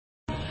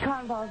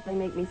cotton balls, they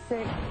make me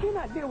sick. I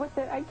cannot deal with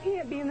it. I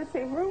can't be in the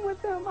same room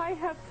with them. I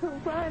have to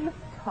run.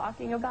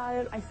 Talking about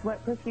it, I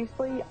sweat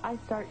profusely. I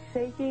start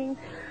shaking.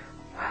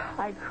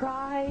 I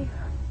cry.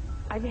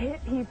 I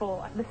hit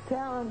people. The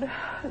sound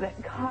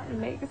that cotton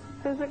makes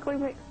physically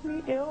makes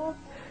me ill.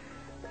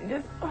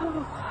 Just,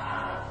 oh.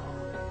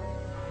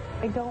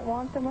 I don't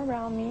want them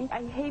around me.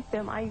 I hate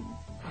them.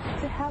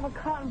 To have a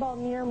cotton ball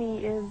near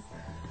me is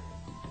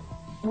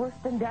worse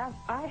than death.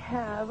 I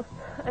have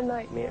a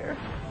nightmare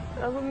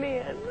of a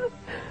man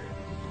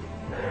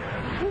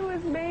who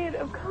is made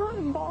of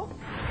cotton balls,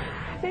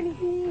 and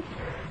he is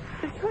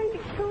trying to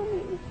kill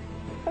me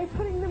by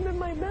putting them in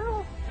my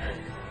mouth.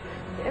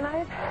 And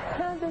I've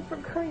had this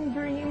recurring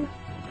dream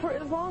for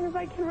as long as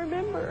I can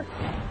remember.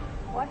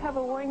 I have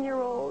a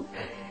 1-year-old,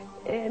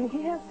 and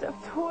he has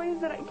stuffed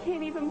toys that I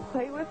can't even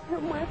play with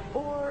him with.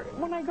 Or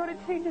when I go to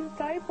change his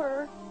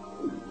diaper,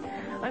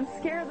 I'm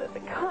scared that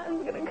the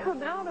cotton's going to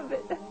come out of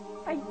it.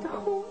 I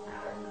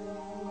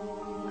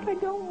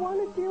don't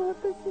want to deal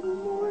with this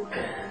anymore.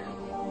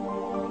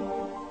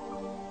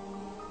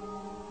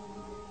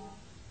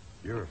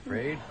 You're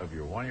afraid of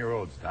your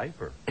 1-year-old's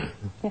diaper?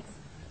 Yes.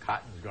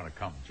 Cotton's going to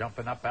come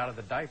jumping up out of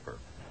the diaper.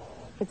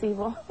 It's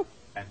evil.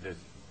 And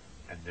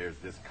there's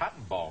this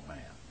cotton ball man.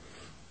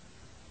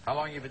 How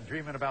long have you been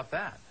dreaming about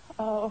that?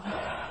 Oh,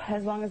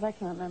 as long as I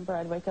can remember.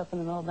 I'd wake up in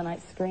the middle of the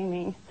night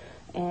screaming,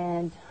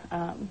 and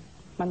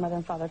my mother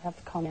and father would have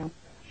to call me out.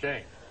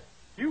 Shane,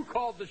 you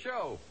called the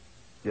show.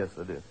 Yes,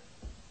 I did.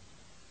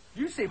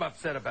 You seem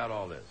upset about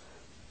all this.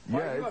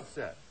 Why are you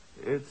upset?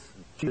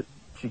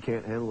 She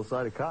can't handle the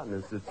sight of cotton.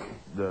 It's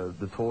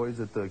the toys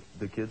that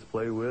the kids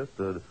play with,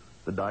 the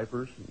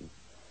diapers.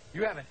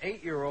 You have an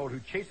 8-year-old who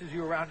chases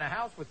you around the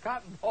house with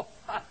cotton balls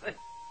on it.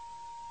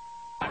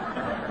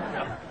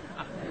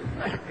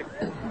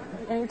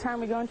 Anytime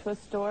we go into a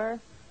store,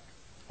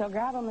 he'll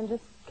grab them and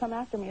just come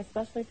after me,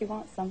 especially if he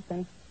wants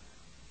something.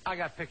 I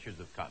got pictures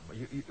of cotton balls.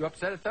 You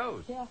upset at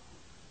those? Yeah.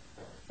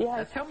 Yeah.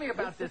 Now tell me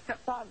about this.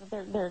 Thought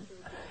that they're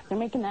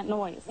making that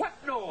noise. What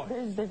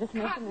noise? They're just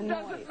making the noise.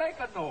 Cotton doesn't make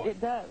a noise. It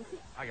does.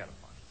 I gotta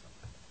find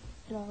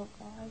something. Oh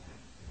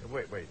God.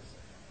 Wait a second.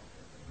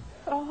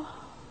 Oh.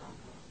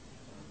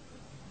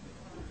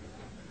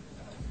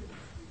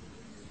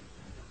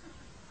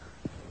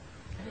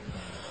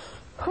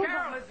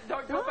 Carolyn,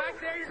 don't go back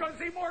there. You're going to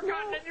see more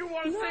cotton than you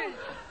want to see.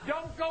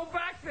 Don't go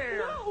back there.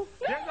 No.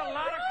 There's a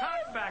lot of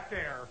cotton back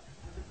there.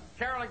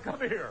 Carolyn, come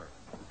here.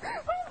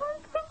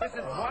 This is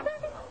one. No.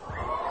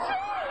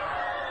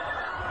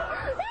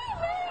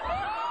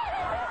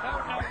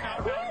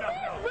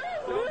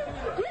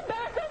 Get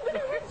back. I'm going to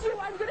hit you.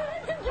 I'm going to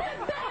hit you. Get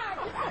back.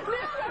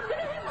 No, I'm going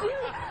to hit you.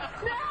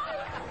 No.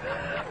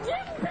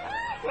 Get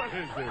back. What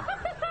is this?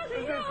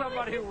 Is this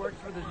somebody who works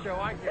for the show?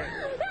 I can't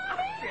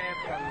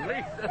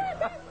believe this.